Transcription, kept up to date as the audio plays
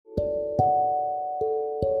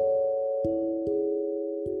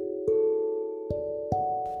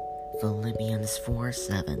Philippians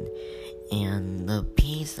 4:7, and the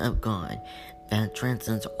peace of God that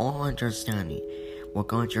transcends all understanding will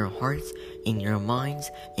guard your hearts and your minds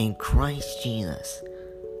in Christ Jesus.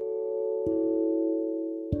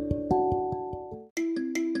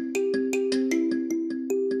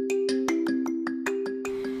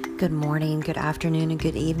 Good morning, good afternoon, and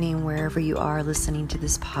good evening, wherever you are listening to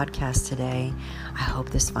this podcast today. I hope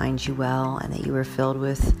this finds you well and that you are filled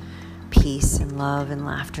with peace and love and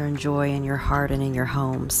laughter and joy in your heart and in your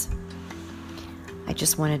homes. I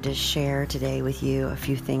just wanted to share today with you a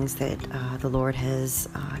few things that the Lord has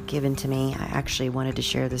given to me. I actually wanted to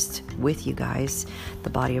share this with you guys, the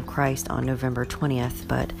body of Christ, on November 20th,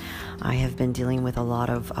 but I have been dealing with a lot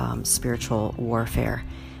of spiritual warfare.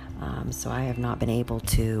 So I have not been able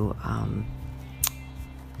to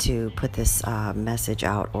put this message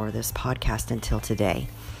out or this podcast until today.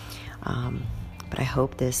 But I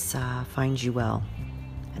hope this finds you well,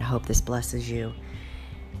 and I hope this blesses you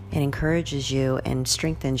and encourages you and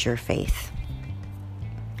strengthens your faith.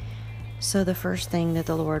 So the first thing that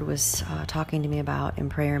the Lord was talking to me about in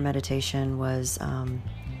prayer and meditation was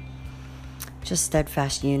just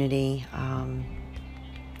steadfast unity,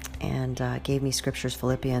 and gave me scriptures,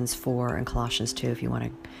 Philippians 4 and Colossians 2, if you want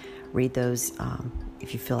to read those,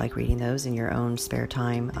 if you feel like reading those in your own spare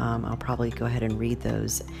time. I'll probably go ahead and read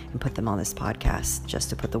those and put them on this podcast just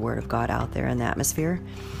to put the Word of God out there in the atmosphere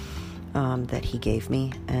that He gave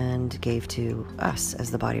me and gave to us as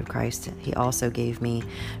the body of Christ. He also gave me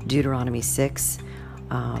Deuteronomy 6,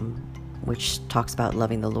 which talks about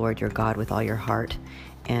loving the Lord your God with all your heart,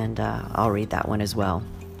 and I'll read that one as well.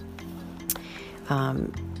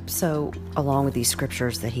 So along with these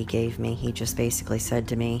scriptures that He gave me, He just basically said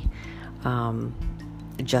to me,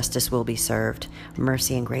 justice will be served,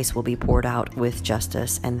 mercy and grace will be poured out with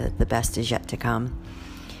justice, and that the best is yet to come,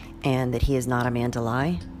 and that He is not a man to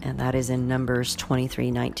lie, and that is in Numbers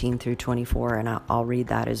 23:19 through 24, and I'll read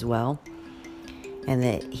that as well. And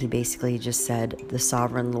that He basically just said, the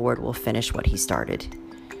sovereign Lord will finish what He started.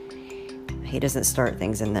 He doesn't start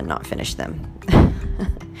things and then not finish them.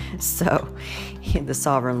 So the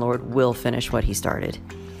sovereign Lord will finish what He started.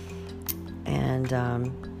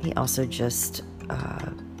 And He also just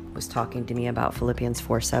was talking to me about Philippians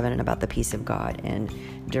 4:7 and about the peace of God. And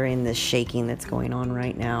during this shaking that's going on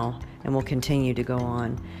right now, and will continue to go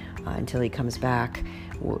on until He comes back,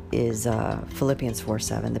 is Philippians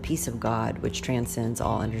 4:7, the peace of God, which transcends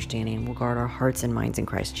all understanding, will guard our hearts and minds in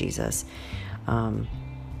Christ Jesus.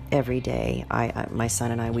 Every day, my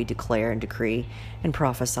son and I, we declare and decree and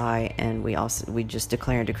prophesy, and we just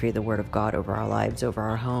declare and decree the Word of God over our lives, over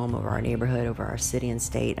our home, over our neighborhood, over our city and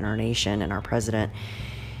state, and our nation, and our president,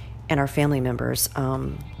 and our family members.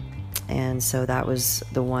 And so that was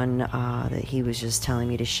the one that He was just telling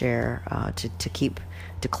me to share, to keep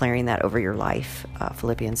declaring that over your life.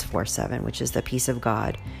 Philippians 4:7, which is the peace of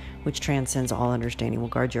God, which transcends all understanding, will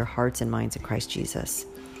guard your hearts and minds in Christ Jesus.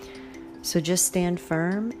 So just stand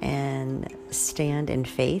firm and stand in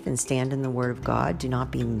faith and stand in the Word of God. Do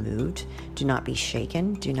not be moved. Do not be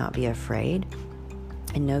shaken. Do not be afraid.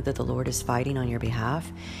 And know that the Lord is fighting on your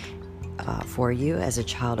behalf for you as a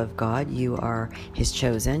child of God. You are His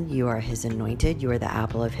chosen. You are His anointed. You are the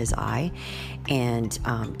apple of His eye. And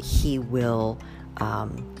He will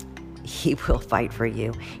fight for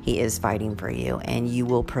you. He is fighting for you, and you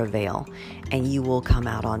will prevail, and you will come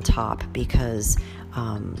out on top, because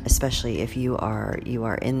especially if you are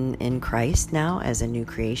in Christ now as a new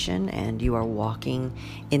creation, and you are walking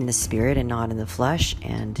in the Spirit and not in the flesh,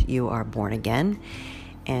 and you are born again,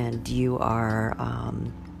 and you are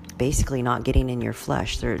basically not getting in your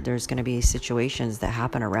flesh. There's going to be situations that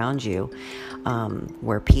happen around you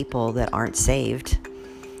where people that aren't saved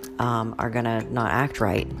are going to not act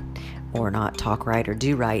right, or not talk right, or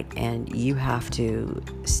do right, and you have to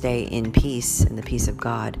stay in peace, in the peace of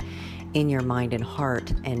God, in your mind and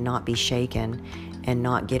heart, and not be shaken, and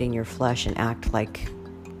not get in your flesh and act like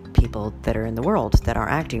people that are in the world that are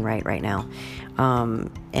acting right now. And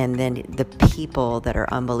then the people that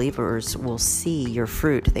are unbelievers will see your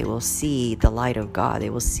fruit. They will see the light of God. They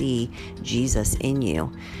will see Jesus in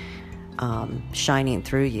you, shining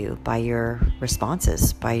through you by your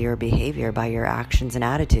responses, by your behavior, by your actions and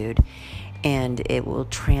attitude, and it will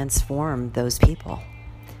transform those people.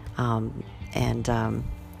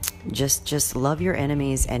 Just love your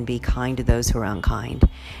enemies and be kind to those who are unkind,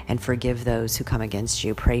 and forgive those who come against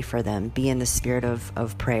you. Pray for them. Be in the spirit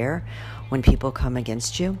of prayer when people come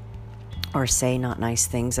against you or say not nice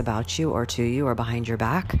things about you or to you or behind your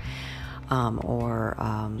back. or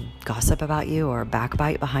gossip about you or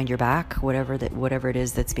backbite behind your back, whatever it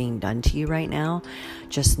is that's being done to you right now,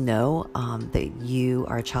 just know that you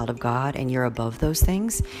are a child of God and you're above those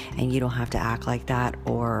things, and you don't have to act like that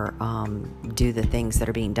or do the things that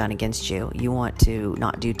are being done against you. You want to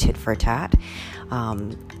not do tit for tat.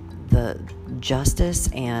 The justice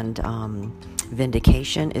and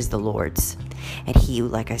vindication is the Lord's. And He,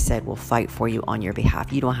 like I said, will fight for you on your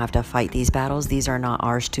behalf. You don't have to fight these battles. These are not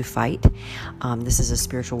ours to fight. This is a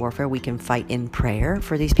spiritual warfare. We can fight in prayer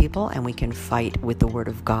for these people, and we can fight with the Word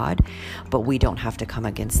of God, but we don't have to come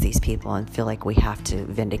against these people and feel like we have to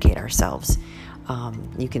vindicate ourselves.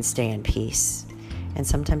 You can stay in peace. And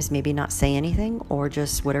sometimes maybe not say anything, or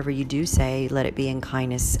just whatever you do say, let it be in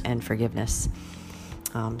kindness and forgiveness.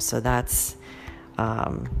 So that's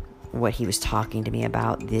what he was talking to me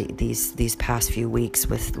about these past few weeks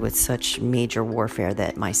with such major warfare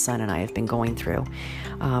that my son and I have been going through.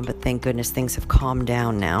 But thank goodness things have calmed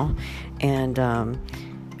down now, and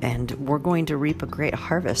we're going to reap a great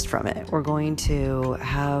harvest from it. We're going to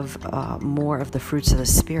have more of the fruits of the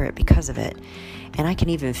Spirit because of it. And I can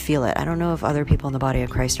even feel it. I don't know if other people in the body of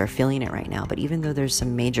Christ are feeling it right now, but even though there's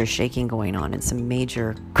some major shaking going on and some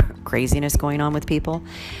major craziness going on with people,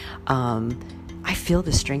 I feel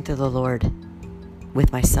the strength of the Lord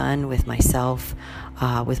with my son, with myself,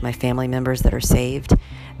 with my family members that are saved,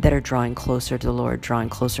 that are drawing closer to the Lord, drawing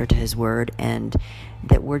closer to His Word, and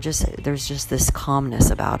that there's just this calmness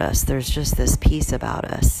about us. There's just this peace about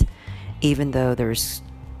us, even though there's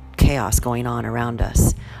chaos going on around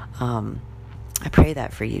us. I pray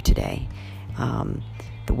that for you today.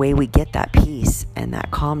 The way we get that peace and that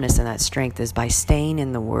calmness and that strength is by staying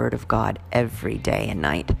in the Word of God every day and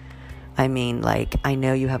night. I mean, like, I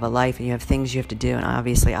know you have a life and you have things you have to do, and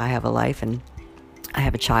obviously I have a life and I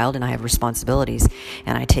have a child and I have responsibilities,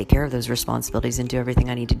 and I take care of those responsibilities and do everything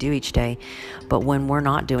I need to do each day. But when we're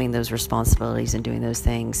not doing those responsibilities and doing those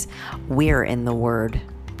things, we're in the Word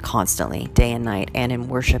constantly, day and night, and in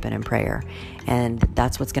worship and in prayer. And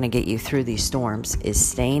that's what's going to get you through these storms, is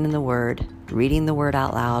staying in the Word, reading the Word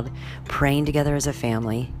out loud, praying together as a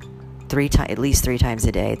family, at least 3 times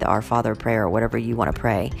a day, the Our Father prayer, or whatever you want to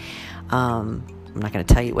pray. I'm not going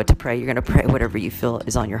to tell you what to pray. You're going to pray whatever you feel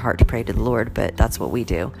is on your heart to pray to the Lord, but that's what we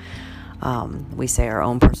do. We say our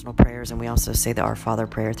own personal prayers, and we also say the Our Father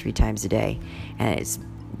prayer 3 times a day, and it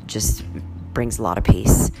just brings a lot of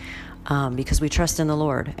peace. Because we trust in the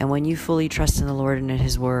Lord, and when you fully trust in the Lord and in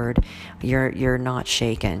His Word, you're not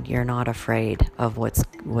shaken. You're not afraid of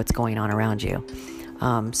what's going on around you.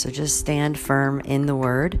 So just stand firm in the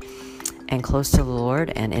Word and close to the Lord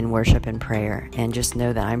and in worship and prayer, and just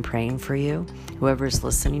know that I'm praying for you. Whoever's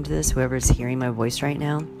listening to this, whoever's hearing my voice right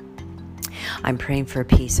now, I'm praying for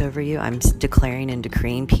peace over you. I'm declaring and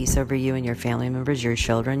decreeing peace over you and your family members, your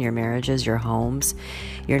children, your marriages, your homes,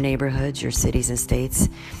 your neighborhoods, your cities and states,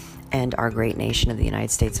 and our great nation of the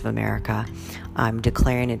United States of America. I'm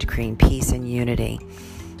declaring and decreeing peace and unity.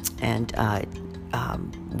 And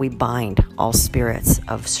we bind all spirits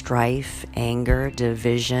of strife, anger,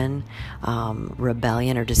 division,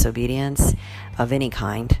 rebellion, or disobedience of any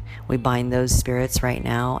kind. We bind those spirits right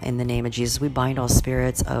now in the name of Jesus. We bind all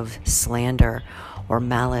spirits of slander or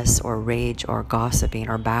malice or rage or gossiping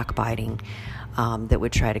or backbiting that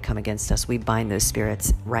would try to come against us. We bind those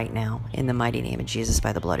spirits right now in the mighty name of Jesus,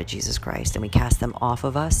 by the blood of Jesus Christ, and we cast them off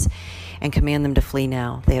of us and command them to flee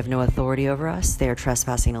now. They have no authority over us. They are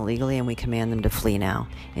trespassing illegally, and we command them to flee now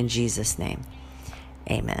in Jesus' name.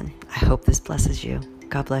 Amen. I hope this blesses you.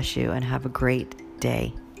 God bless you, and have a great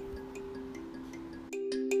day.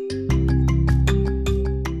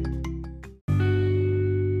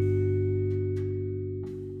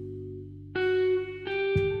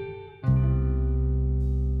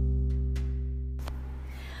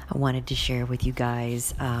 I wanted to share with you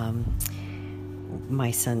guys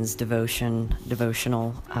my son's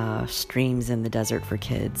devotional Streams in the Desert for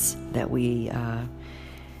Kids that we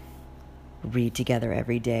read together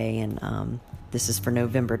every day. And this is for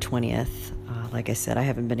November 20th. Like I said, I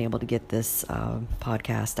haven't been able to get this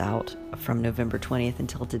podcast out from November 20th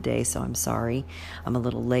until today, so I'm sorry. I'm a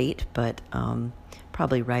little late, but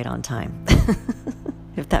probably right on time,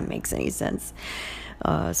 if that makes any sense.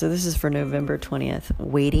 So this is for November 20th,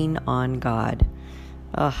 Waiting on God.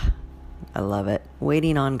 I love it.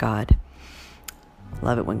 Waiting on God.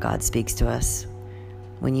 Love it when God speaks to us.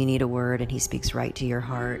 When you need a word and He speaks right to your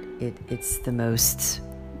heart, it's the most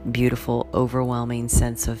beautiful, overwhelming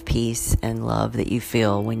sense of peace and love that you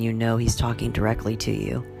feel when you know He's talking directly to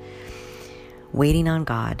you. Waiting on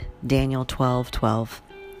God, Daniel 12:12.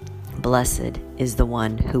 Blessed is the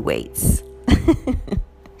one who waits.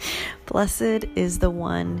 Blessed is the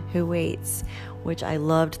one who waits, which I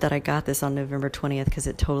loved that I got this on November 20th because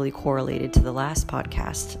it totally correlated to the last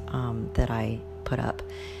podcast that I put up.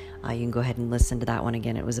 You can go ahead and listen to that one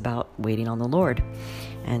again. It was about waiting on the Lord.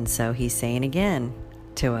 And so he's saying again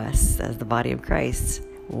to us as the body of Christ,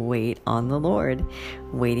 wait on the Lord,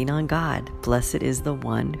 waiting on God. Blessed is the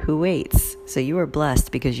one who waits. So you are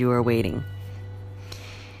blessed because you are waiting.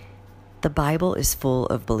 The Bible is full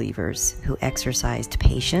of believers who exercised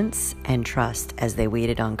patience and trust as they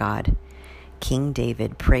waited on God. King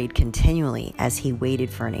David prayed continually as he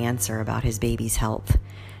waited for an answer about his baby's health.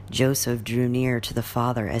 Joseph drew near to the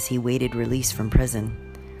Father as he waited release from prison.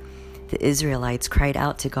 The Israelites cried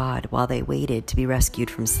out to God while they waited to be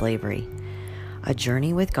rescued from slavery. A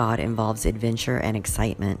journey with God involves adventure and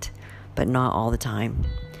excitement, but not all the time.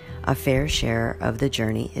 A fair share of the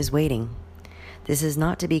journey is waiting. This is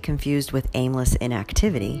not to be confused with aimless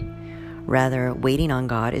inactivity. Rather, waiting on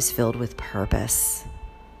God is filled with purpose,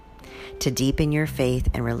 to deepen your faith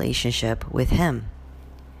and relationship with Him.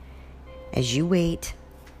 As you wait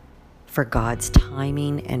for God's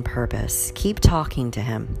timing and purpose, keep talking to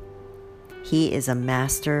Him. He is a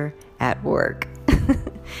master at work.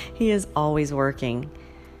 He is always working.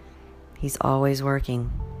 He's always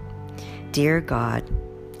working. Dear God,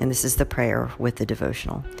 and this is the prayer with the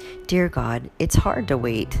devotional. Dear God, it's hard to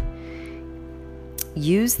wait.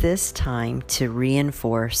 Use this time to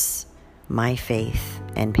reinforce my faith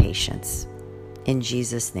and patience. In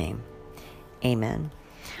Jesus' name, amen.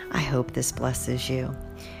 I hope this blesses you.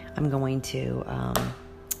 I'm going to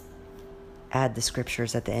add the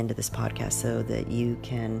scriptures at the end of this podcast so that you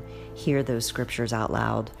can hear those scriptures out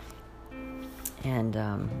loud and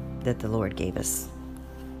that the Lord gave us.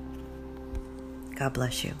 God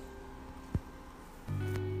bless you.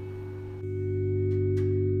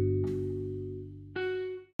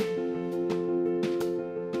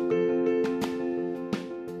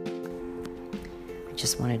 I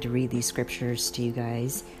just wanted to read these scriptures to you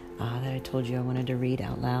guys that I told you I wanted to read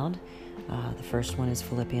out loud. The first one is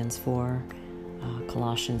Philippians 4,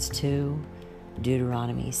 Colossians 2,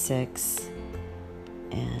 Deuteronomy 6,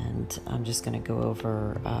 and I'm just going to go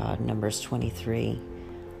over Numbers 23,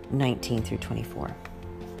 19 through 24.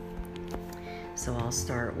 So I'll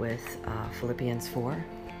start with Philippians 4.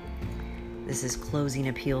 This is closing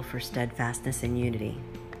appeal for steadfastness and unity.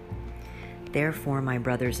 Therefore, my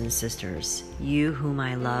brothers and sisters, you whom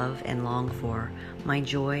I love and long for, my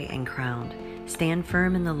joy and crown, stand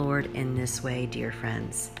firm in the Lord in this way, dear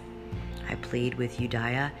friends. I plead with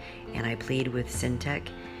Euodia and I plead with Syntyche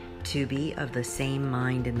to be of the same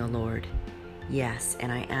mind in the Lord. Yes,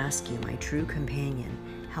 and I ask you, my true companion,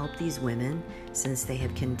 help these women, since they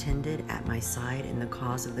have contended at my side in the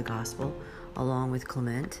cause of the gospel, along with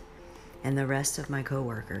Clement and the rest of my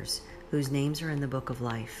co-workers, whose names are in the book of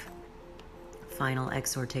life. Final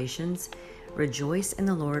exhortations. Rejoice in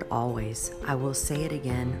the Lord always. I will say it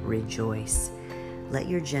again, rejoice. Let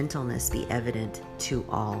your gentleness be evident to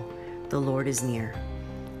all. The Lord is near.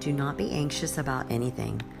 Do not be anxious about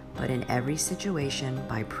anything, but in every situation,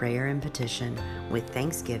 by prayer and petition, with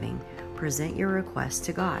thanksgiving, present your requests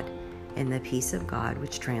to God. And the peace of God,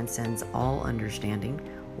 which transcends all understanding,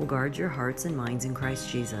 will guard your hearts and minds in Christ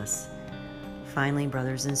Jesus. Finally,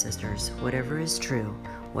 brothers and sisters, whatever is true,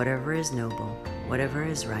 whatever is noble, whatever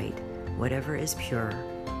is right, whatever is pure,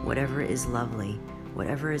 whatever is lovely,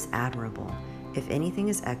 whatever is admirable, if anything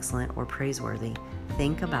is excellent or praiseworthy,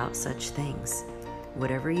 think about such things.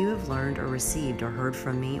 Whatever you have learned or received or heard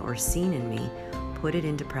from me or seen in me, put it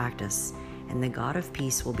into practice, and the God of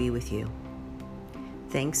peace will be with you.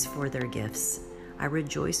 Thanks for their gifts. I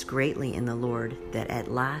rejoiced greatly in the Lord that at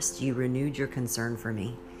last you renewed your concern for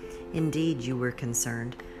me. Indeed, you were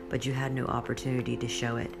concerned, but you had no opportunity to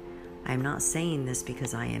show it. I am not saying this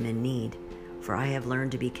because I am in need, for I have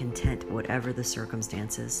learned to be content whatever the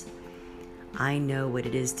circumstances. I know what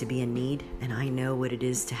it is to be in need, and I know what it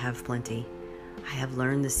is to have plenty. I have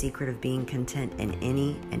learned the secret of being content in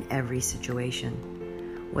any and every situation,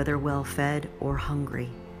 whether well-fed or hungry,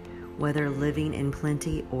 whether living in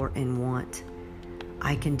plenty or in want.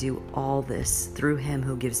 I can do all this through Him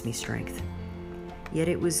who gives me strength. Yet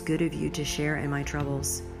it was good of you to share in my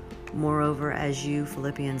troubles. Moreover, as you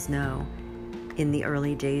Philippians know, in the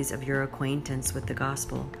early days of your acquaintance with the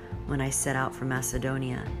gospel, when I set out from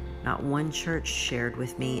Macedonia, not one church shared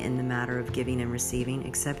with me in the matter of giving and receiving,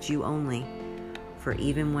 except you only. For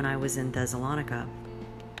even when I was in Thessalonica,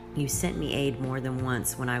 you sent me aid more than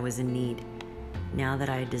once when I was in need. Now that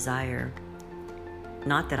I desire,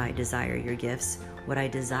 not that I desire your gifts, what I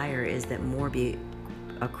desire is that more be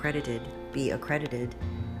accredited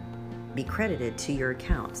be credited to your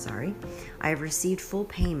account. I have received full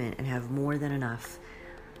payment and have more than enough.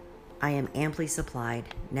 I am amply supplied.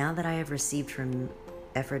 Now that I have received from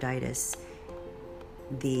Epaphroditus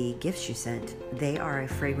the gifts you sent, they are a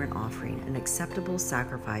fragrant offering, an acceptable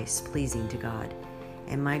sacrifice pleasing to God.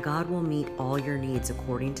 And my God will meet all your needs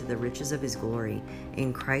according to the riches of his glory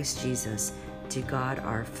in Christ Jesus. To God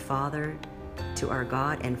our Father, to our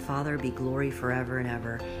God and Father be glory forever and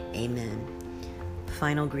ever. Amen.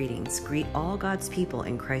 Final greetings. Greet all God's people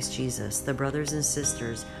in Christ Jesus. The brothers and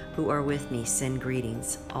sisters who are with me send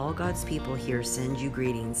greetings. All God's people here send you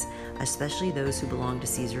greetings, especially those who belong to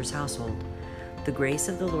Caesar's household. The grace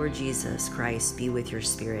of the Lord Jesus Christ be with your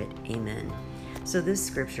spirit. Amen. So this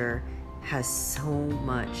scripture has so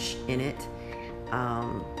much in it.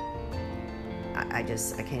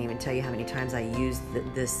 I can't even tell you how many times I used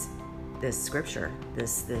this scripture,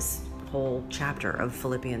 this whole chapter of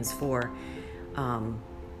Philippians 4,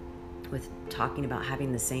 with talking about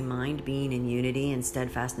having the same mind, being in unity and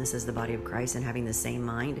steadfastness as the body of Christ, and having the same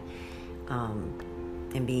mind,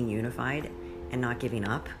 and being unified and not giving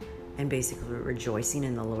up, and basically rejoicing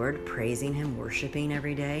in the Lord, praising him, worshiping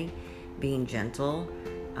every day, being gentle,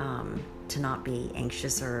 to not be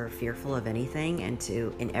anxious or fearful of anything, and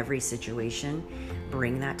to, in every situation,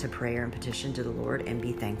 bring that to prayer and petition to the Lord and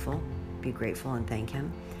be thankful, be grateful and thank him,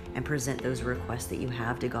 and present those requests that you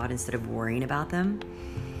have to God instead of worrying about them.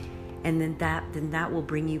 And then that will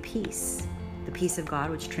bring you peace, the peace of God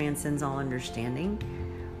which transcends all understanding.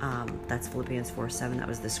 That's Philippians 4:7. That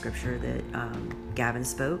was the scripture that Gavin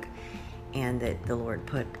spoke, and that the Lord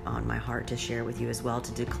put on my heart to share with you as well,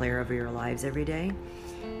 to declare over your lives every day,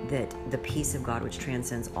 that the peace of God which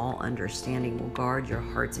transcends all understanding will guard your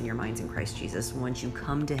hearts and your minds in Christ Jesus. Once you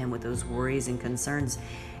come to him with those worries and concerns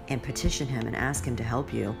and petition him and ask him to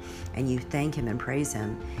help you, and you thank him and praise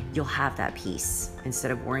him, you'll have that peace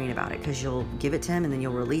instead of worrying about it, because you'll give it to him and then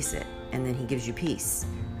you'll release it, and then he gives you peace,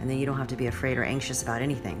 and then you don't have to be afraid or anxious about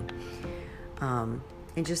anything.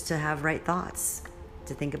 And just to have right thoughts,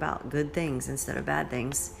 to think about good things instead of bad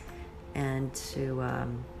things, and to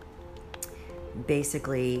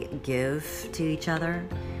basically give to each other.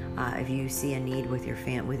 If you see a need with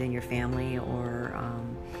within your family or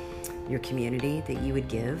your community, that you would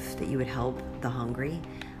give, that you would help the hungry,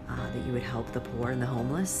 that you would help the poor and the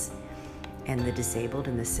homeless, and the disabled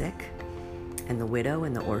and the sick, and the widow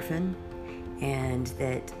and the orphan. And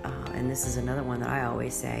that, and this is another one that I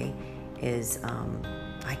always say, is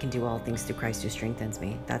I can do all things through Christ who strengthens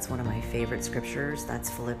me. That's one of my favorite scriptures. That's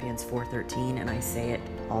Philippians 4:13, and I say it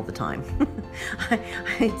all the time.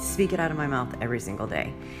 I speak it out of my mouth every single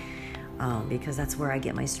day, because that's where I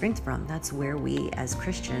get my strength from. That's where we, as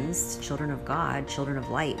Christians, children of God, children of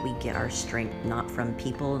light, we get our strength not from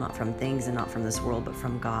people, not from things, and not from this world, but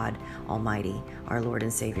from God Almighty, our Lord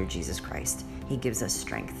and Savior, Jesus Christ. He gives us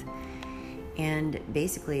strength. And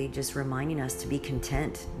basically just reminding us to be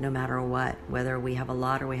content no matter what, whether we have a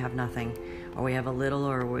lot or we have nothing, or we have a little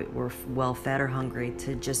or we're well fed or hungry,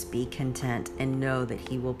 to just be content and know that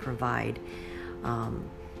he will provide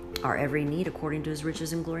our every need according to his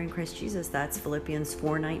riches and glory in Christ Jesus. That's Philippians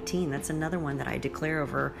 4:19. That's another one that I declare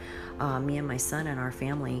over me and my son and our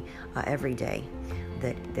family every day,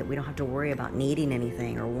 that we don't have to worry about needing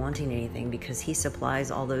anything or wanting anything, because he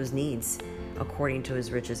supplies all those needs according to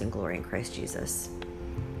his riches and glory in Christ Jesus.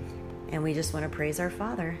 And we just want to praise our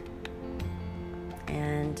Father.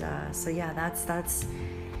 And so that's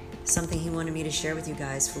something he wanted me to share with you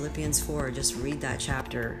guys. Philippians 4. Just read that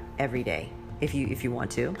chapter every day if you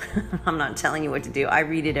want to. I'm not telling you what to do. I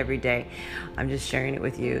read it every day. I'm just sharing it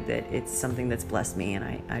with you, that it's something that's blessed me, and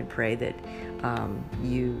I pray that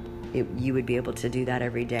you would be able to do that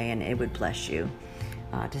every day, and it would bless you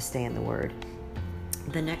to stay in the Word.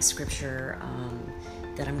 The next scripture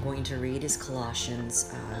that I'm going to read is Colossians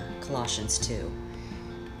 2.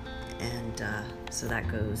 And so that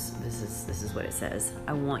goes, this is what it says.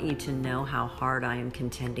 I want you to know how hard I am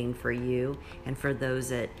contending for you and for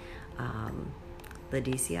those at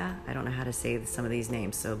Laodicea. I don't know how to say some of these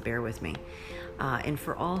names, so bear with me. And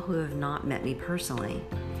for all who have not met me personally,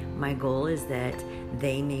 my goal is that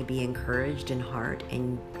they may be encouraged in heart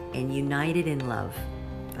and united in love.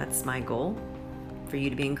 That's my goal, for you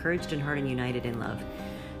to be encouraged in heart and united in love,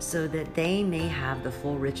 so that they may have the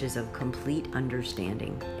full riches of complete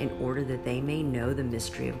understanding, in order that they may know the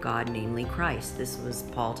mystery of God, namely Christ. This was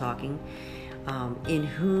Paul talking, in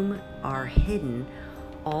whom are hidden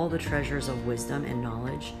all the treasures of wisdom and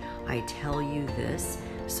knowledge. I tell you this,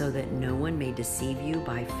 so that no one may deceive you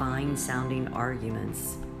by fine-sounding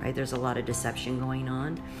arguments. Right? There's a lot of deception going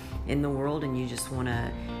on in the world, and you just want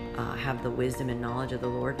to have the wisdom and knowledge of the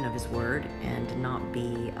Lord and of His Word, and not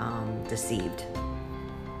be deceived.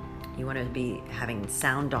 You want to be having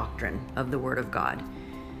sound doctrine of the Word of God.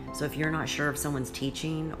 So if you're not sure if someone's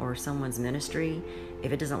teaching or someone's ministry,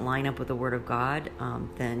 if it doesn't line up with the Word of God,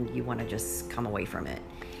 then you want to just come away from it.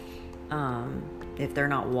 If they're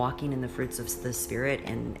not walking in the fruits of the Spirit,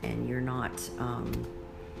 and you're not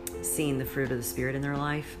seeing the fruit of the Spirit in their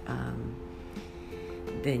life,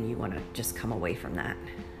 then you want to just come away from that.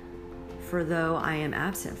 For though I am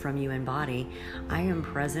absent from you in body, I am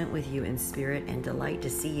present with you in spirit, and delight to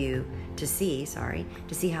see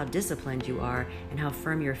how disciplined you are and how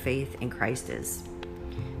firm your faith in Christ is.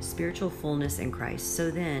 Spiritual fullness in Christ. So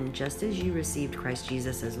then, just as you received Christ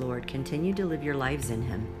Jesus as Lord, continue to live your lives in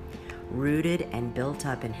Him, rooted and built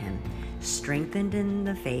up in Him, strengthened in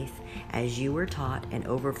the faith as you were taught, and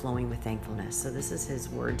overflowing with thankfulness. So this is His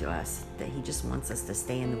word to us, that He just wants us to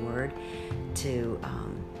stay in the Word,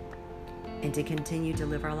 and to continue to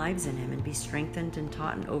live our lives in Him, and be strengthened and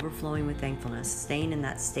taught and overflowing with thankfulness, staying in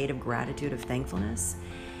that state of gratitude, of thankfulness,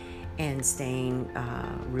 and staying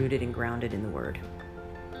rooted and grounded in the Word.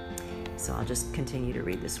 So I'll just continue to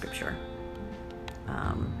read the scripture.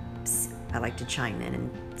 I like to chime in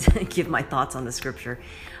and give my thoughts on the scripture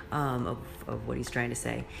of what he's trying to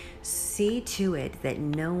say. See to it that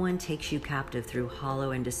no one takes you captive through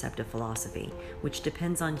hollow and deceptive philosophy, which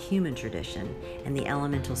depends on human tradition and the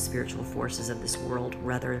elemental spiritual forces of this world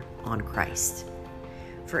rather on Christ.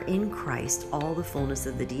 For in Christ all the fullness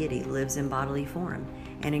of the deity lives in bodily form,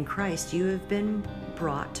 and in Christ you have been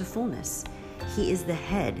brought to fullness. He is the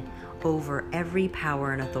head over every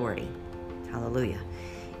power and authority. Hallelujah.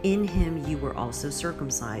 In Him you were also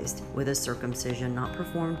circumcised with a circumcision not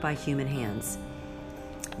performed by human hands.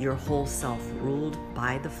 Your whole self, ruled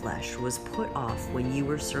by the flesh, was put off when you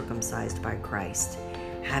were circumcised by Christ,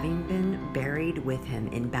 having been buried with Him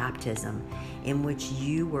in baptism, in which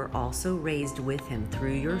you were also raised with Him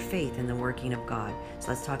through your faith in the working of God. So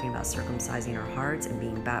that's talking about circumcising our hearts and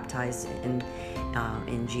being baptized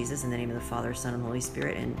in Jesus, in the name of the Father, Son, and Holy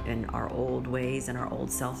Spirit, and our old ways and our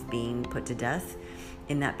old self being put to death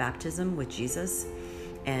in that baptism with Jesus,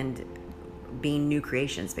 and being new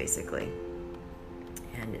creations, basically.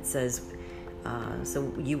 And it says,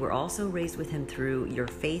 so you were also raised with Him through your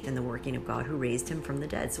faith in the working of God, who raised Him from the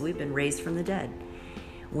dead. So we've been raised from the dead.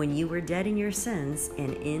 When you were dead in your sins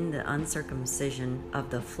and in the uncircumcision of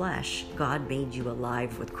the flesh, God made you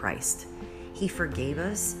alive with Christ. He forgave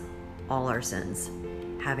us all our sins,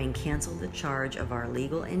 having canceled the charge of our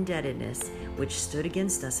legal indebtedness, which stood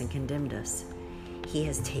against us and condemned us. He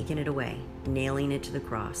has taken it away, nailing it to the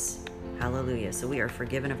cross. Hallelujah. So we are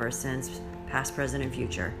forgiven of our sins, past, present, and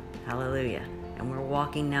future. Hallelujah. And we're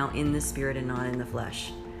walking now in the Spirit and not in the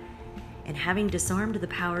flesh. And having disarmed the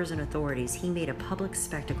powers and authorities, He made a public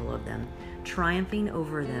spectacle of them, triumphing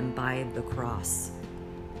over them by the cross.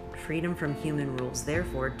 Freedom from human rules.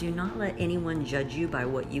 Therefore, do not let anyone judge you by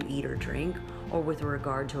what you eat or drink, or with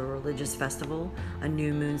regard to a religious festival, a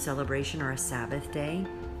new moon celebration, or a Sabbath day.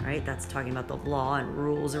 Right? That's talking about the law and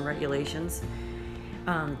rules and regulations.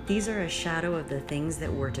 These are a shadow of the things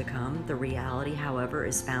that were to come. The reality, however,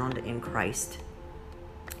 is found in Christ.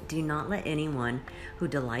 Do not let anyone who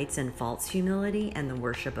delights in false humility and the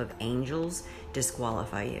worship of angels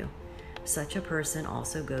disqualify you. Such a person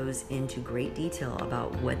also goes into great detail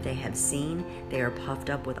about what they have seen. They are puffed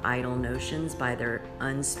up with idle notions by their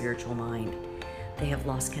unspiritual mind. They have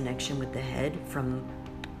lost connection with the head, from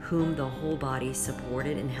whom the whole body,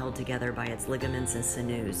 supported and held together by its ligaments and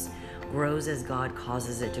sinews, grows as God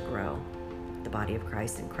causes it to grow. The body of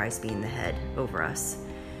Christ, and Christ being the head over us.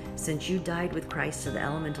 Since you died with Christ to the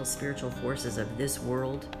elemental spiritual forces of this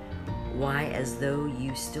world, why, as though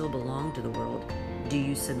you still belong to the world, do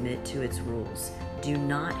you submit to its rules? Do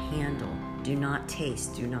not handle, do not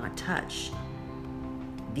taste, do not touch.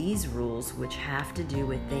 These rules, which have to do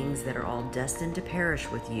with things that are all destined to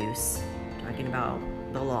perish with use, talking about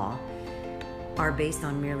the law, are based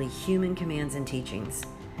on merely human commands and teachings.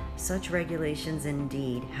 Such regulations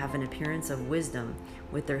indeed have an appearance of wisdom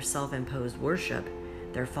with their self-imposed worship,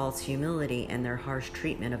 their false humility, and their harsh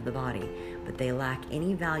treatment of the body, but they lack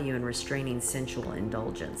any value in restraining sensual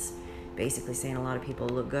indulgence. Basically saying a lot of people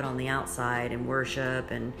look good on the outside and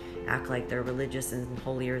worship and act like they're religious and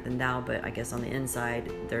holier than thou, but I guess on the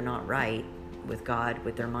inside they're not right with God,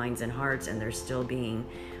 with their minds and hearts, and they're still being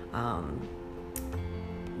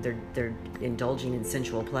they're indulging in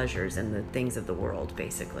sensual pleasures and the things of the world,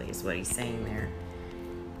 basically, is what he's saying there.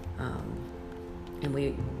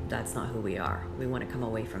 And that's not who we are. We want to come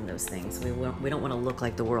away from those things. We don't want to look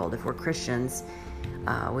like the world. If we're Christians,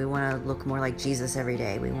 we want to look more like Jesus every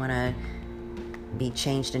day. We want to be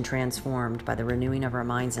changed and transformed by the renewing of our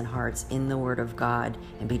minds and hearts in the Word of God,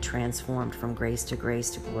 and be transformed from grace to grace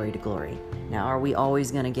to glory. Now, are we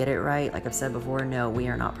always going to get it right? Like I've said before, no, we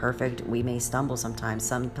are not perfect. We may stumble sometimes.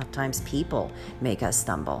 Sometimes people make us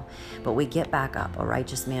stumble, but we get back up. A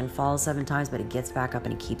righteous man falls 7 times, but he gets back up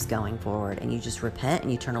and he keeps going forward. And you just repent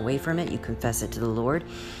and you turn away from it. You confess it to the Lord,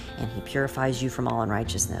 and he purifies you from all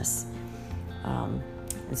unrighteousness. And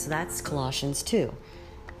so that's Colossians 2.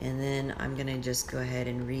 And then I'm going to just go ahead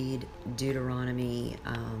and read Deuteronomy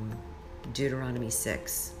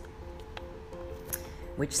 6,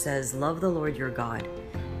 which says, "Love the Lord your God.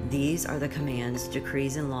 These are the commands,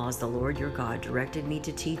 decrees, and laws the Lord your God directed me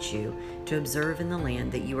to teach you to observe in the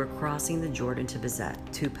land that you are crossing the Jordan to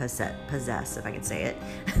possess, if I can say it."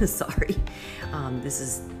 Sorry. This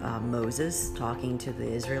is Moses talking to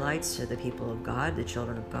the Israelites, to the people of God, the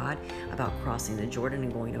children of God, about crossing the Jordan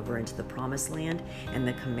and going over into the promised land, and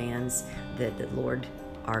the commands that the Lord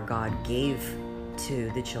our God gave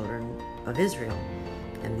to the children of Israel.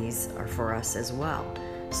 And these are for us as well,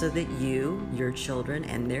 so that you, your children,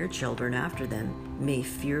 and their children after them may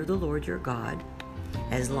fear the Lord your God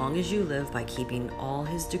as long as you live by keeping all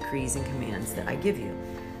his decrees and commands that I give you,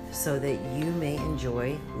 so that you may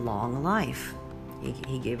enjoy long life.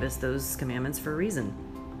 He gave us those commandments for a reason.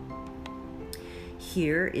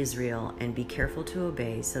 Hear, Israel, and be careful to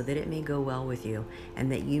obey, so that it may go well with you, and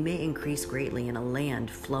that you may increase greatly in a land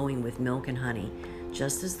flowing with milk and honey,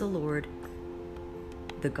 just as the Lord,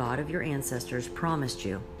 the God of your ancestors, promised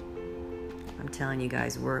you. I'm telling you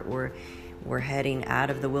guys, we're heading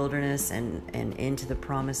out of the wilderness and into the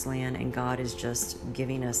promised land, and God is just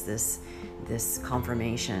giving us this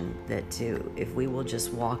confirmation that if we will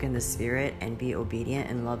just walk in the Spirit and be obedient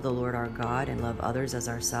and love the Lord our God and love others as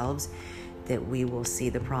ourselves, that we will see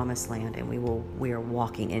the promised land, and we are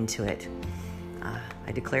walking into it.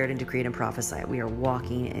 I declare it and decree it and prophesy it. We are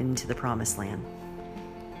walking into the promised land,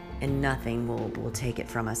 and nothing will take it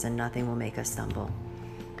from us, and nothing will make us stumble.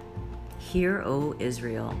 Hear, O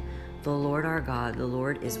Israel, the Lord our God, the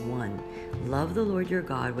Lord is one. Love the Lord your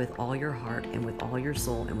God with all your heart and with all your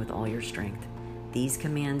soul and with all your strength. These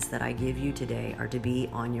commands that I give you today are to be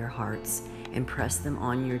on your hearts. Impress them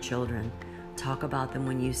on your children. Talk about them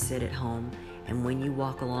when you sit at home and when you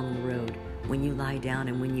walk along the road, when you lie down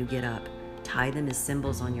and when you get up. Tie them as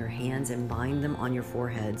symbols on your hands and bind them on your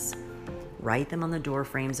foreheads. Write them on the door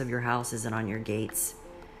frames of your houses and on your gates.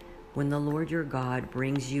 When the Lord your God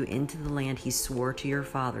brings you into the land he swore to your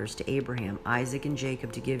fathers, to Abraham, Isaac, and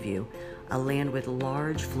Jacob, to give you, a land with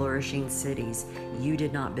large flourishing cities you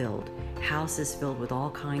did not build, houses filled with all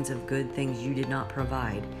kinds of good things you did not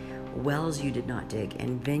provide, wells you did not dig,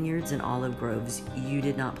 and vineyards and olive groves you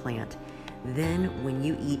did not plant. Then when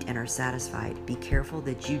you eat and are satisfied, be careful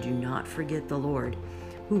that you do not forget the Lord,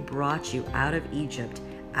 who brought you out of Egypt,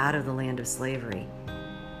 out of the land of slavery.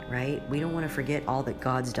 Right? We don't want to forget all that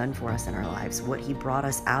God's done for us in our lives, what he brought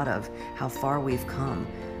us out of, how far we've come,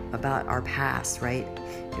 about our past, right?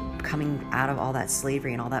 Coming out of all that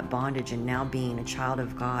slavery and all that bondage, and now being a child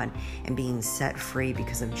of God and being set free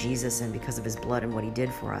because of Jesus and because of his blood and what he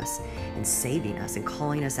did for us, and saving us and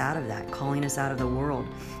calling us out of that, calling us out of the world,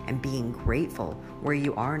 and being grateful where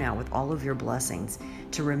you are now with all of your blessings,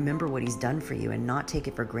 to remember what he's done for you and not take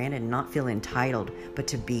it for granted and not feel entitled, but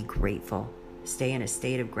to be grateful. Stay in a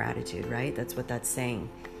state of gratitude, right? That's what that's saying.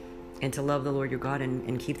 And to love the Lord your God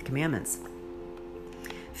and keep the commandments.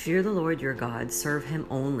 Fear the Lord your God, serve him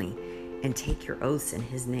only, and take your oaths in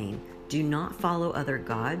his name. Do not follow other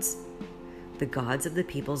gods, the gods of the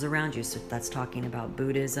peoples around you. So that's talking about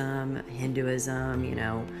Buddhism, Hinduism,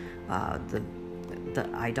 the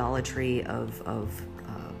idolatry of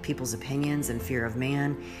people's opinions and fear of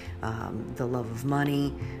man, the love of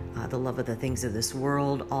money, the love of the things of this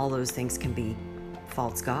world. All those things can be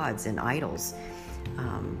false gods and idols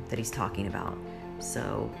that he's talking about.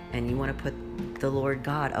 So, and you want to put the Lord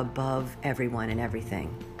God above everyone and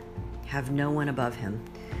everything. Have no one above him.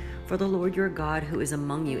 For the Lord your God who is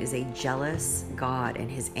among you is a jealous God,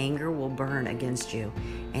 and his anger will burn against you,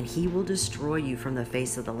 and he will destroy you from the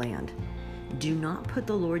face of the land. Do not put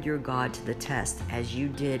the Lord your God to the test as you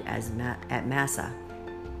did at Massah.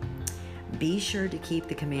 Be sure to keep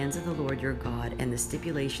the commands of the Lord your God and the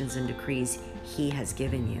stipulations and decrees he has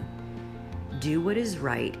given you. Do what is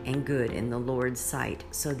right and good in the Lord's sight,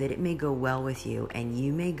 so that it may go well with you, and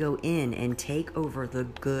you may go in and take over the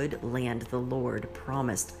good land the Lord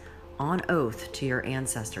promised on oath to your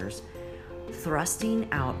ancestors, thrusting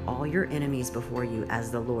out all your enemies before you,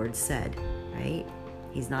 as the Lord said, right?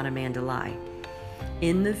 He's not a man to lie.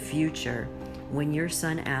 In the future, when your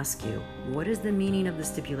son asks you, what is the meaning of the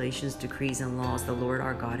stipulations, decrees, and laws the Lord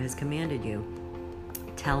our God has commanded you?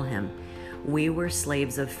 Tell him, we were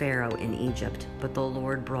slaves of Pharaoh in Egypt, but the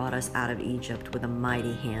Lord brought us out of Egypt with a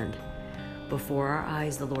mighty hand. Before our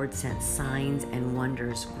eyes the Lord sent signs and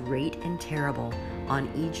wonders, great and terrible, on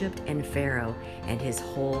Egypt and Pharaoh and his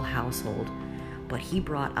whole household. But he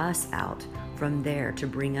brought us out from there to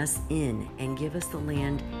bring us in and give us the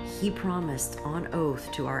land he promised on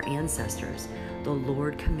oath to our ancestors. The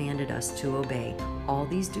Lord commanded us to obey all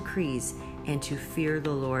these decrees and to fear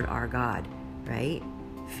the Lord our God, right?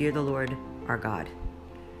 Fear the Lord our God.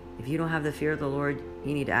 If you don't have the fear of the Lord,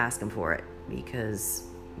 you need to ask him for it, because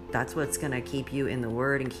that's what's going to keep you in the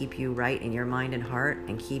Word and keep you right in your mind and heart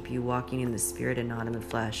and keep you walking in the Spirit and not in the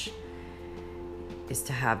flesh, is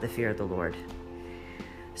to have the fear of the Lord,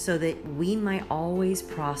 so that we might always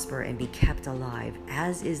prosper and be kept alive,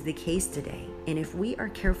 as is the case today. And if we are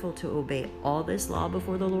careful to obey all this law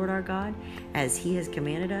before the Lord our God, as he has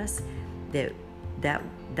commanded us,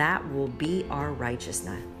 that will be our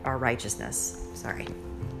righteousness. Sorry,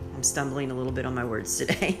 I'm stumbling a little bit on my words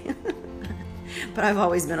today. But I've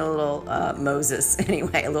always been a little Moses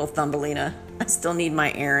anyway, a little Thumbelina. I still need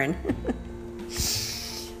my Aaron.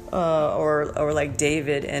 Or like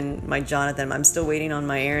David and my Jonathan. I'm still waiting on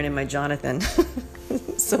my Aaron and my Jonathan.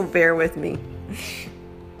 So bear with me.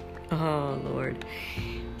 Oh, Lord.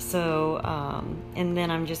 So, and then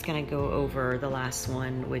I'm just going to go over the last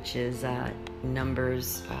one, which is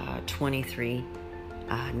Numbers 23,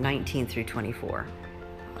 19 through 24,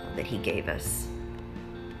 that he gave us,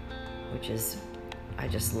 which is, I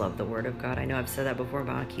just love the Word of God. I know I've said that before,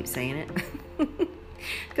 but I'll keep saying it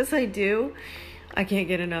because I do. I can't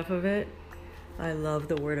get enough of it. I love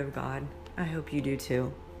the Word of God. I hope you do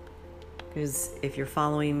too. Because if you're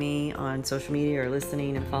following me on social media or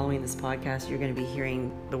listening and following this podcast, you're going to be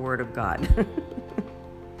hearing the Word of God.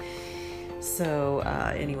 So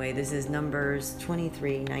anyway, this is Numbers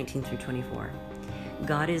 23, 19 through 24.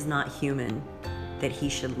 God is not human that he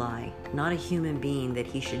should lie, not a human being that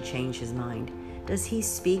he should change his mind. Does he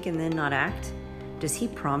speak and then not act? Does he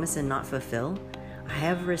promise and not fulfill? I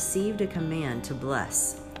have received a command to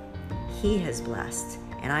bless. He has blessed,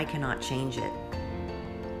 and I cannot change it.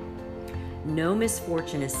 No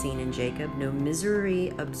misfortune is seen in Jacob, no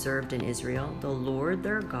misery observed in Israel. The Lord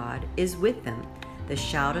their God is with them. The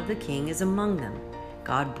shout of the king is among them.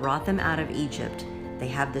 God brought them out of Egypt. They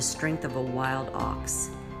have the strength of a wild ox.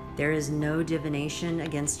 There is no divination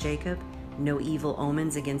against Jacob, no evil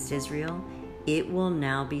omens against Israel. It will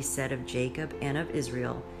now be said of Jacob and of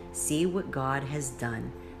Israel, see what God has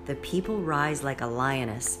done. The people rise like a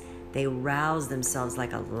lioness. They rouse themselves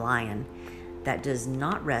like a lion that does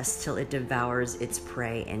not rest till it devours its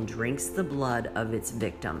prey and drinks the blood of its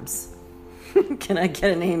victims. Can I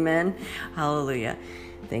get an amen? Hallelujah.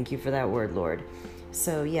 Thank you for that word, Lord.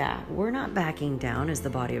 So yeah, we're not backing down as the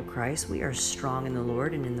body of Christ. We are strong in the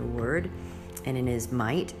Lord and in the Word and in his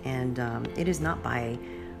might. And it is not by,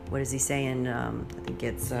 what does he say in, I think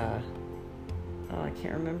it's, I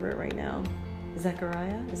can't remember it right now.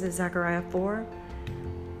 Zechariah? Is it Zechariah 4?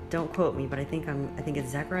 Don't quote me, but I think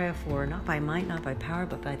it's Zechariah 4, not by might, not by power,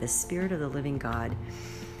 but by the Spirit of the living God.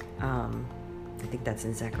 I think that's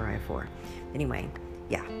in Zechariah 4. Anyway,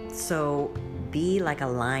 yeah. So be like a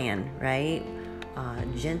lion, right?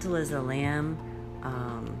 Gentle as a lamb,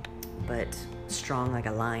 but strong like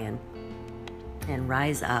a lion. And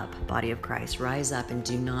rise up, body of Christ. Rise up and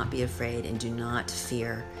do not be afraid and do not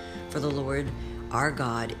fear. For the Lord our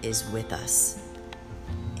God is with us,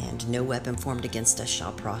 and no weapon formed against us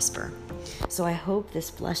shall prosper. So I hope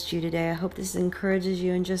this blessed you today. I hope this encourages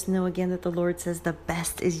you. And just know again that the Lord says the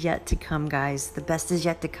best is yet to come, guys. The best is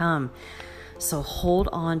yet to come. So hold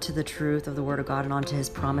on to the truth of the Word of God and on to his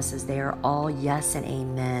promises. They are all yes and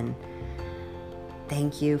amen.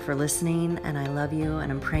 Thank you for listening, and I love you,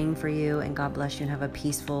 and I'm praying for you, and God bless you, and have a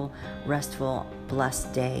peaceful, restful,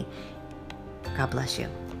 blessed day. God bless you.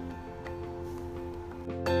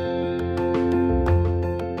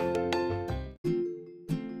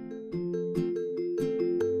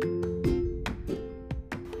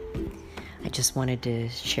 I just wanted to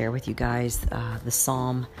share with you guys the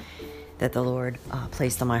psalm that the Lord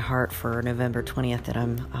placed on my heart for November 20th that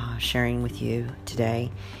I'm sharing with you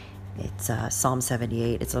today. It's Psalm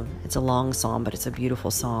 78. It's a long psalm, but it's a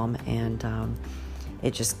beautiful psalm, and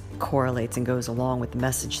it just correlates and goes along with the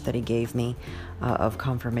message that he gave me of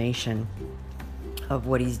confirmation of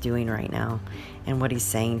what he's doing right now and what he's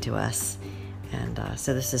saying to us. And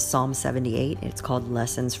so this is Psalm 78. It's called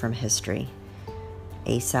Lessons from History.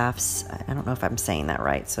 Asaph's, I don't know if I'm saying that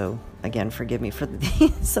right, so again, forgive me for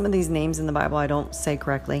some of these names in the Bible I don't say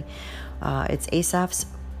correctly. It's Asaph's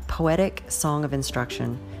poetic song of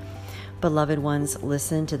instruction. Beloved ones,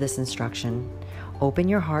 listen to this instruction. Open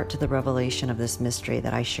your heart to the revelation of this mystery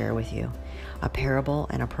that I share with you. A parable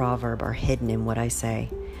and a proverb are hidden in what I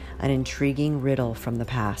say, an intriguing riddle from the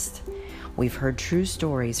past. We've heard true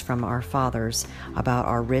stories from our fathers about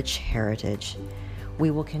our rich heritage.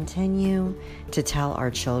 We will continue to tell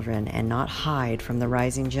our children and not hide from the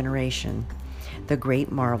rising generation the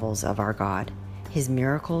great marvels of our God, His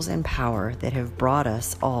miracles and power that have brought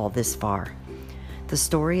us all this far. The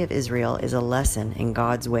story of Israel is a lesson in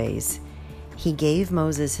God's ways. He gave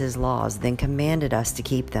Moses his laws, then commanded us to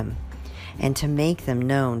keep them and to make them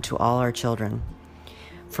known to all our children.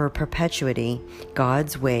 For perpetuity,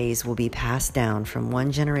 God's ways will be passed down from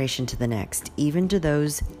one generation to the next, even to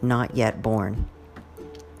those not yet born.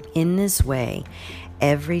 In this way,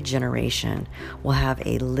 every generation will have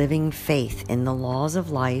a living faith in the laws of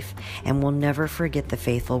life and will never forget the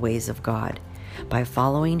faithful ways of God. By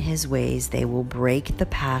following His ways, they will break the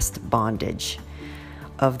past bondage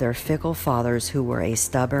of their fickle fathers who were a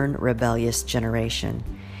stubborn, rebellious generation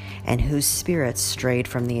and whose spirits strayed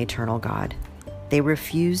from the eternal God. They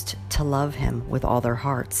refused to love Him with all their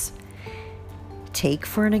hearts. Take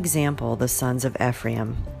for an example the sons of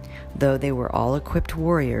Ephraim. Though they were all equipped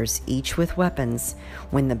warriors, each with weapons,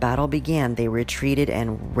 when the battle began, they retreated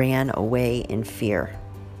and ran away in fear.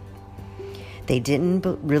 They didn't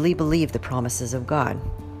really believe the promises of God.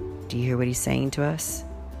 Do you hear what He's saying to us?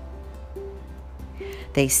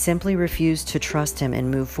 They simply refused to trust Him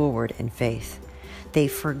and move forward in faith. They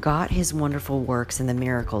forgot His wonderful works and the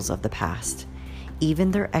miracles of the past.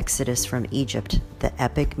 Even their exodus from Egypt, the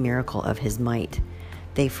epic miracle of His might.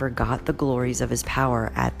 They forgot the glories of His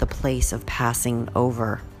power at the place of passing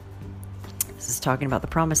over. This is talking about the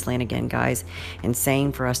promised land again, guys, and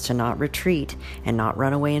saying for us to not retreat and not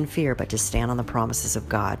run away in fear, but to stand on the promises of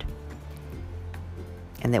God.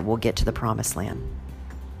 And that we'll get to the promised land.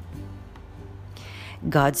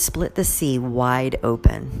 God split the sea wide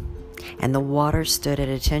open, and the water stood at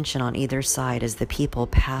attention on either side as the people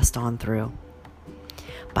passed on through.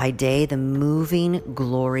 By day, the moving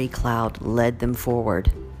glory cloud led them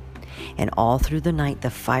forward, and all through the night,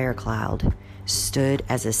 the fire cloud stood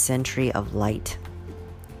as a sentry of light.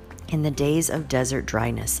 In the days of desert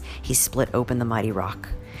dryness, He split open the mighty rock,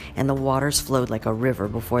 and the waters flowed like a river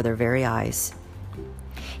before their very eyes.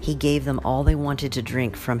 He gave them all they wanted to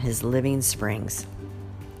drink from His living springs.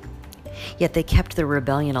 Yet they kept their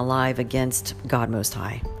rebellion alive against God Most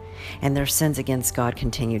High, and their sins against God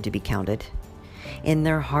continued to be counted. In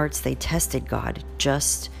their hearts, they tested God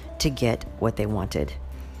just to get what they wanted,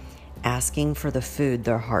 asking for the food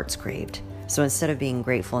their hearts craved. So instead of being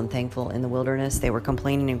grateful and thankful in the wilderness, they were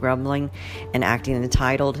complaining and grumbling and acting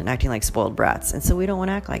entitled and acting like spoiled brats. And so we don't want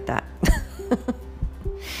to act like that.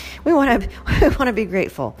 we want to be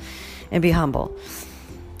grateful and be humble.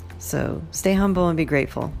 So stay humble and be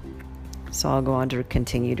grateful. So I'll go on to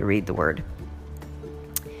continue to read the word.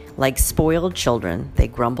 Like spoiled children, they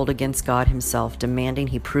grumbled against God Himself, demanding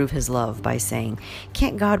He prove His love by saying,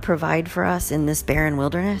 "Can't God provide for us in this barren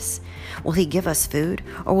wilderness? Will He give us food,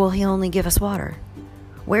 or will He only give us water?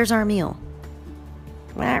 Where's our meal?"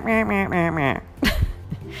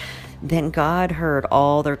 Then God heard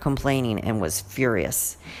all their complaining and was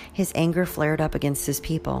furious. His anger flared up against His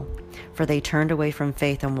people, for they turned away from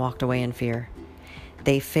faith and walked away in fear.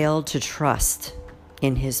 They failed to trust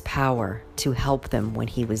in His power to help them when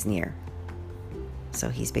He was near. So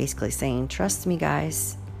He's basically saying, trust me,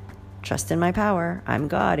 guys. Trust in my power. I'm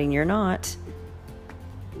God and you're not.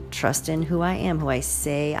 Trust in who I am, who I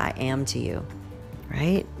say I am to you.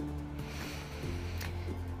 Right?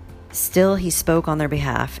 Still, He spoke on their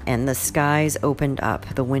behalf, and the skies opened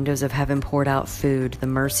up. The windows of heaven poured out food, the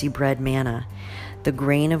mercy bread manna. The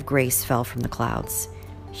grain of grace fell from the clouds.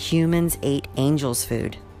 Humans ate angels'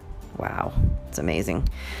 food. Wow, it's amazing.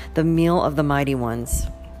 The meal of the mighty ones.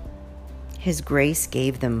 His grace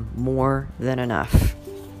gave them more than enough,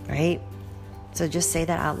 right? So just say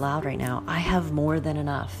that out loud right now. I have more than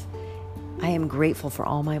enough. I am grateful for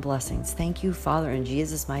all my blessings. Thank you, Father, in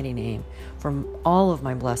Jesus' mighty name, for all of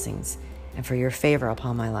my blessings and for your favor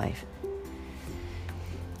upon my life.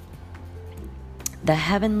 The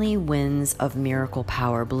heavenly winds of miracle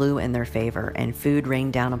power blew in their favor, and food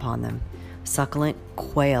rained down upon them. Succulent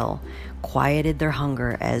quail quieted their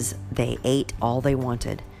hunger as they ate all they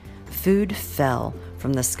wanted. Food fell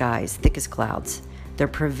from the skies, thick as clouds. Their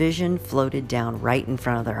provision floated down right in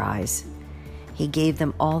front of their eyes. He gave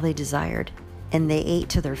them all they desired, and they ate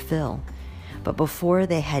to their fill. But before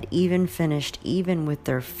they had even finished, even with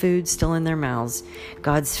their food still in their mouths,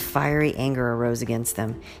 God's fiery anger arose against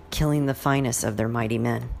them, killing the finest of their mighty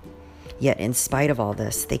men. Yet in spite of all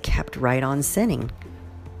this, they kept right on sinning.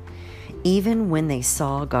 Even when they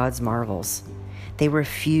saw God's marvels, they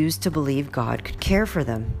refused to believe God could care for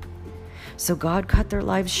them. So God cut their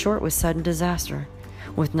lives short with sudden disaster,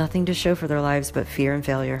 with nothing to show for their lives but fear and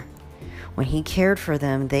failure. When he cared for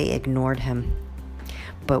them, they ignored him.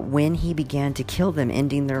 But when he began to kill them,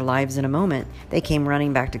 ending their lives in a moment, they came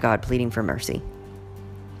running back to God, pleading for mercy.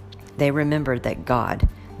 They remembered that God,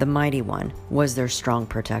 the Mighty One, was their strong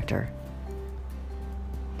protector.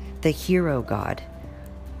 The hero God,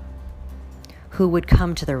 who would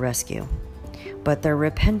come to their rescue. But their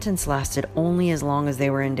repentance lasted only as long as they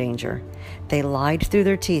were in danger. They lied through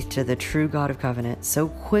their teeth to the true God of covenant. So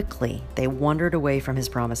quickly they wandered away from his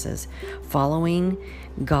promises, following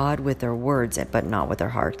God with their words but not with their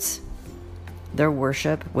hearts. Their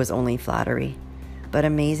worship was only flattery. But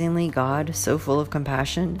amazingly, God, so full of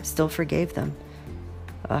compassion, still forgave them.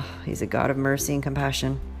 He's a God of mercy and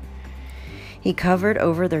compassion. He covered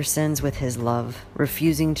over their sins with his love,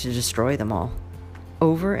 refusing to destroy them all.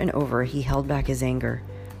 Over and over, he held back his anger,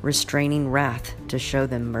 restraining wrath to show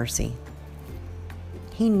them mercy.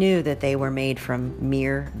 He knew that they were made from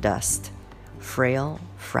mere dust, frail,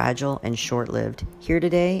 fragile, and short-lived, here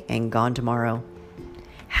today and gone tomorrow.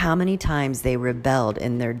 How many times they rebelled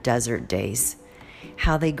in their desert days.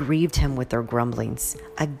 How they grieved him with their grumblings.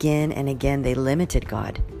 Again and again, they limited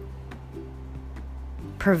God,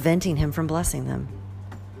 preventing him from blessing them.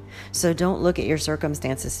 So don't look at your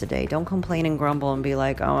circumstances today. Don't complain and grumble and be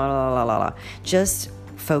like, oh, la, la, la, la. Just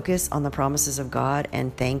focus on the promises of God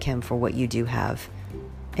and thank him for what you do have.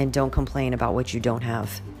 And don't complain about what you don't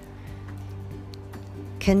have.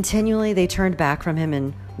 Continually, they turned back from him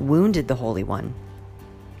and wounded the Holy One.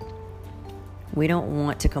 We don't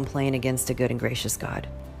want to complain against a good and gracious God,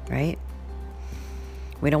 right?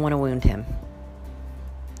 We don't want to wound him.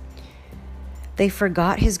 They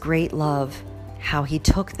forgot his great love, how he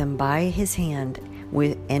took them by his hand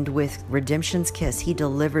and with redemption's kiss, he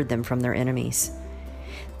delivered them from their enemies.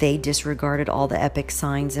 They disregarded all the epic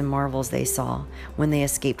signs and marvels they saw when they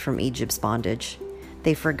escaped from Egypt's bondage.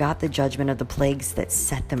 They forgot the judgment of the plagues that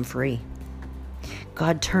set them free.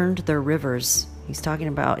 God turned their rivers. He's talking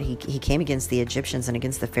about he came against the Egyptians and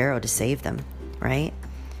against the Pharaoh to save them, right?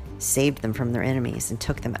 Saved them from their enemies and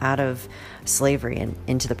took them out of slavery and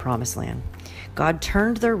into the promised land. God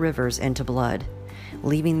turned their rivers into blood,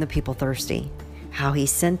 leaving the people thirsty. How he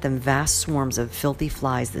sent them vast swarms of filthy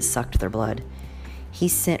flies that sucked their blood. He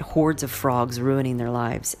sent hordes of frogs ruining their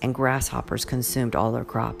lives, and grasshoppers consumed all their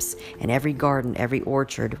crops, and every garden, every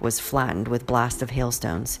orchard was flattened with blast of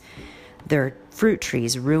hailstones. Their fruit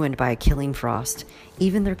trees ruined by a killing frost.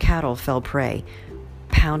 Even their cattle fell prey,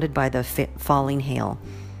 pounded by the falling hail.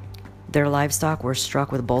 Their livestock were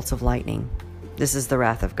struck with bolts of lightning. This is the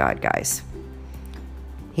wrath of God, guys.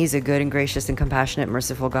 He's a good and gracious and compassionate,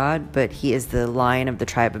 merciful God, but he is the Lion of the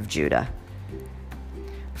tribe of Judah.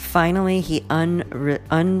 Finally, he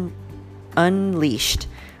unleashed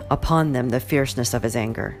upon them the fierceness of his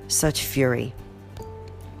anger, such fury.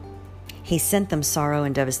 He sent them sorrow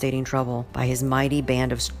and devastating trouble. By his mighty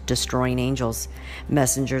band of destroying angels,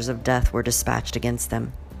 messengers of death were dispatched against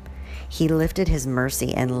them. He lifted his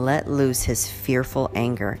mercy and let loose his fearful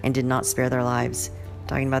anger and did not spare their lives.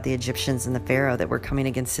 Talking about the Egyptians and the Pharaoh that were coming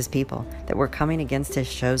against his people, that were coming against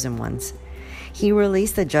his chosen ones. He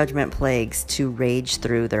released the judgment plagues to rage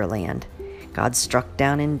through their land. God struck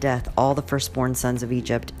down in death all the firstborn sons of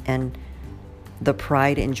Egypt and the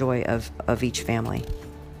pride and joy of each family.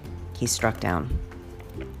 He struck down.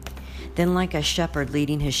 Then, like a shepherd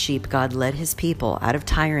leading his sheep, God led his people out of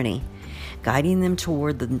tyranny, guiding them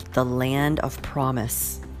toward the land of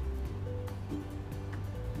promise.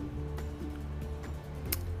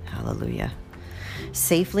 Hallelujah.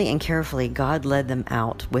 Safely and carefully, God led them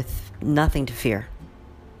out with nothing to fear.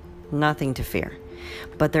 Nothing to fear.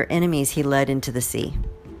 But their enemies he led into the sea.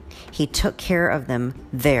 He took care of them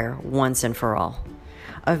there once and for all.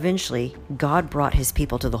 Eventually, God brought his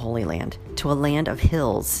people to the Holy Land, to a land of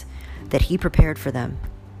hills that he prepared for them.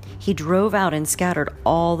 He drove out and scattered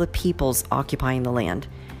all the peoples occupying the land,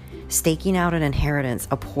 staking out an inheritance,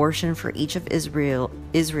 a portion for each of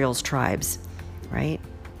Israel's tribes, right?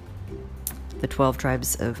 The 12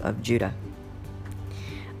 tribes of Judah.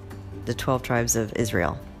 The 12 tribes of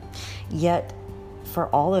Israel. Yet, for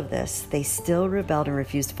all of this, they still rebelled and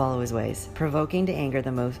refused to follow his ways, provoking to anger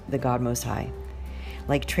the God Most High.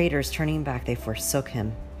 Like traitors turning back, they forsook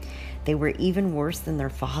him. They were even worse than their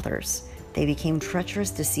fathers. They became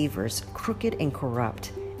treacherous deceivers, crooked and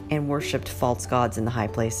corrupt, and worshipped false gods in the high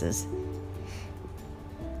places.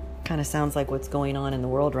 Kind of sounds like what's going on in the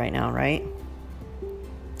world right now, right?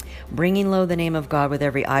 Bringing low the name of God with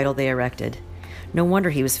every idol they erected. No wonder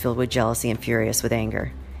he was filled with jealousy and furious with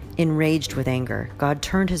anger. enraged with anger. God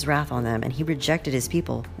turned his wrath on them, and he rejected his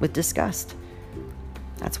people with disgust.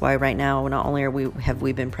 That's why right now, not only have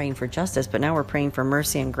we been praying for justice, but now we're praying for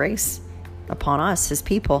mercy and grace upon us, his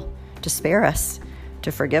people, to spare us,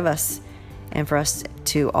 to forgive us, and for us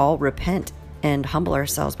to all repent and humble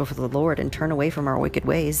ourselves before the Lord and turn away from our wicked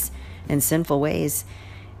ways and sinful ways,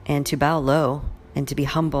 and to bow low and to be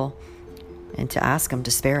humble and to ask him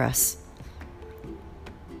to spare us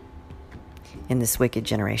in this wicked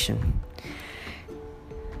generation.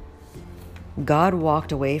 God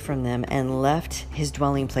walked away from them and left his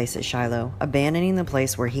dwelling place at Shiloh, abandoning the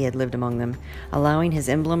place where he had lived among them, allowing his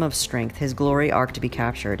emblem of strength, his glory ark, to be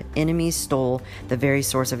captured. Enemies stole the very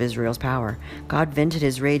source of Israel's power. God vented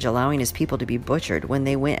his rage, allowing his people to be butchered when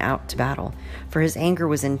they went out to battle, for his anger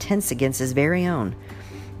was intense against his very own.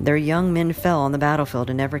 Their young men fell on the battlefield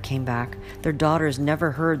and never came back. Their daughters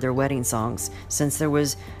never heard their wedding songs, since there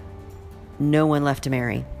was no one left to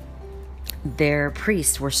marry. Their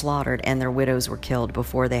priests were slaughtered and their widows were killed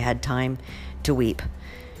before they had time to weep.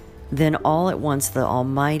 Then all at once the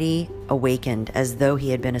Almighty awakened as though he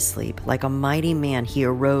had been asleep. Like a mighty man, he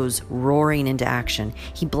arose, roaring into action.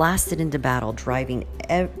 He blasted into battle, driving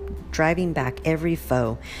back every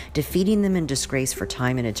foe, defeating them in disgrace for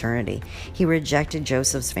time and eternity. He rejected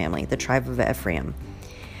Joseph's family, the tribe of Ephraim,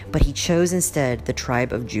 but he chose instead the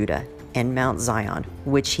tribe of Judah and Mount Zion,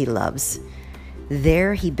 which he loves.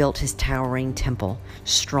 There he built his towering temple,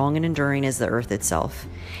 strong and enduring as the earth itself.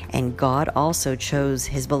 And God also chose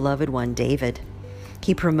his beloved one, David.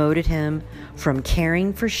 He promoted him from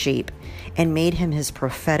caring for sheep and made him his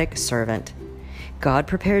prophetic servant. God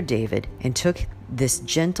prepared David and took this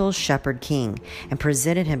gentle shepherd king and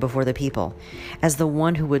presented him before the people as the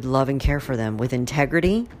one who would love and care for them with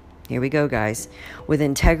integrity. Here we go, guys. With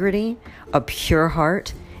integrity, a pure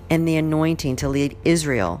heart, and the anointing to lead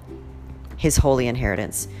Israel, his holy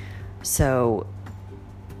inheritance. So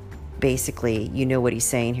basically, you know what he's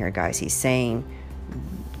saying here, guys. He's saying,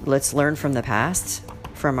 let's learn from the past,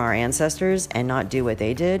 from our ancestors, and not do what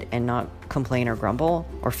they did, and not complain or grumble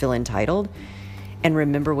or feel entitled. And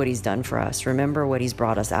remember what he's done for us. Remember what he's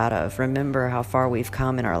brought us out of. Remember how far we've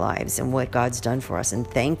come in our lives and what God's done for us, and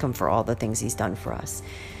thank him for all the things he's done for us.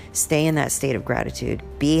 Stay in that state of gratitude.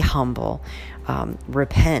 Be humble.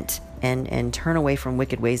 Repent and turn away from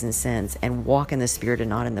wicked ways and sins, and walk in the spirit and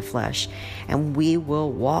not in the flesh. And we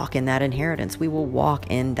will walk in that inheritance. We will walk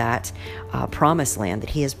in that promised land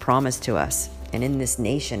that he has promised to us. And in this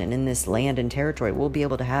nation and in this land and territory, we'll be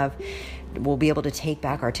able to take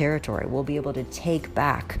back our territory. We'll be able to take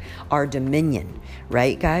back our dominion,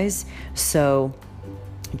 right, guys? So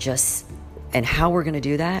and how we're going to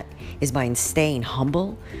do that is by staying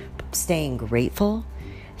humble, staying grateful,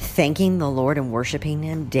 thanking the Lord and worshiping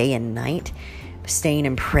him day and night, staying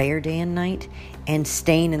in prayer day and night, and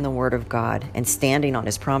staying in the word of God and standing on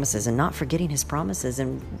his promises and not forgetting his promises,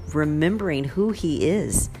 and remembering who he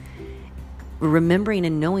is, remembering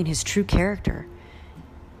and knowing his true character,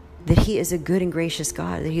 that he is a good and gracious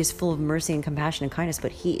God, that he is full of mercy and compassion and kindness,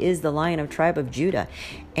 but he is the Lion of tribe of Judah,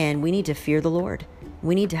 and we need to fear the Lord.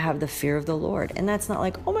 We need to have the fear of the Lord. And that's not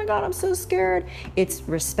like, oh my God, I'm so scared. It's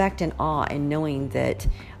respect and awe and knowing that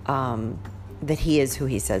that he is who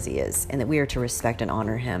he says he is, and that we are to respect and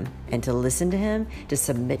honor him, and to listen to him, to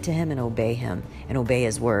submit to him, and obey him, and obey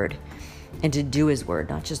his word, and to do his word,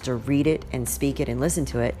 not just to read it and speak it and listen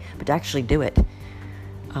to it, but to actually do it.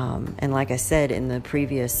 And like I said in the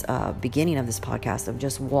previous beginning of this podcast, of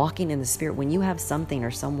just walking in the spirit, when you have something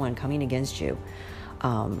or someone coming against you,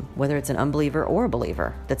 whether it's an unbeliever or a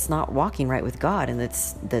believer that's not walking right with God, and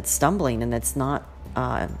that's stumbling, and that's not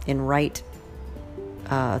in right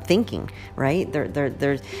thinking, right?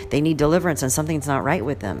 They need deliverance, and something's not right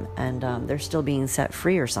with them, and they're still being set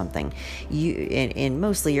free or something. And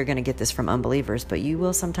mostly you're going to get this from unbelievers, but you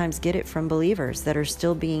will sometimes get it from believers that are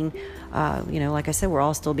still being, like I said, we're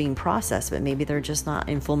all still being processed, but maybe they're just not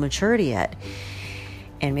in full maturity yet,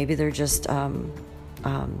 and maybe they're just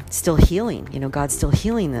still healing. God's still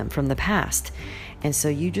healing them from the past, and so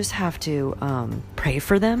you just have to pray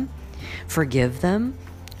for them, forgive them.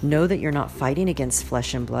 Know that you're not fighting against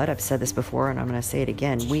flesh and blood. I've said this before, and I'm going to say it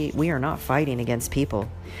again. We are not fighting against people.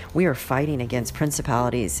 We are fighting against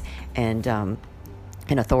principalities and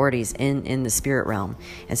authorities in the spirit realm.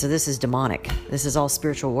 And so this is demonic. This is all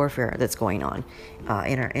spiritual warfare that's going on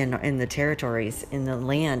in the territories, in the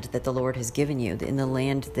land that the Lord has given you, in the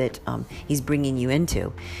land that he's bringing you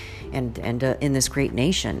into. and in this great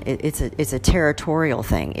nation. It's a territorial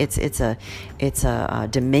thing. It's a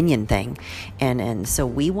dominion thing, and so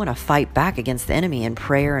we want to fight back against the enemy in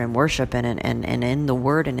prayer and worship and in the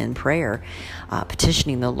word and in prayer,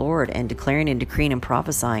 petitioning the Lord and declaring and decreeing and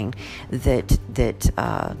prophesying that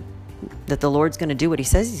the Lord's going to do what he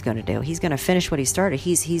says he's going to do. He's going to finish what he started.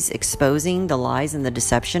 He's exposing the lies and the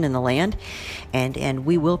deception in the land, and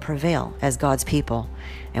we will prevail as God's people,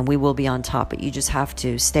 and we will be on top. But you just have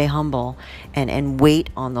to stay humble and wait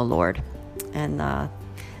on the Lord. And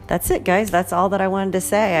that's it, guys. That's all that I wanted to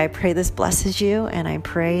say. I pray this blesses you, and I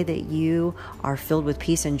pray that you are filled with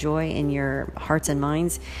peace and joy in your hearts and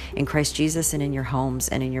minds in Christ Jesus, and in your homes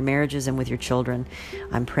and in your marriages and with your children.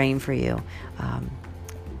 I'm praying for you.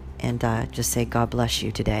 And just say, God bless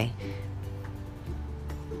you today.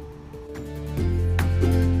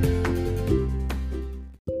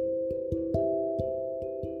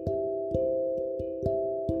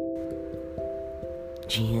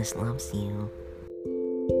 Jesus loves you.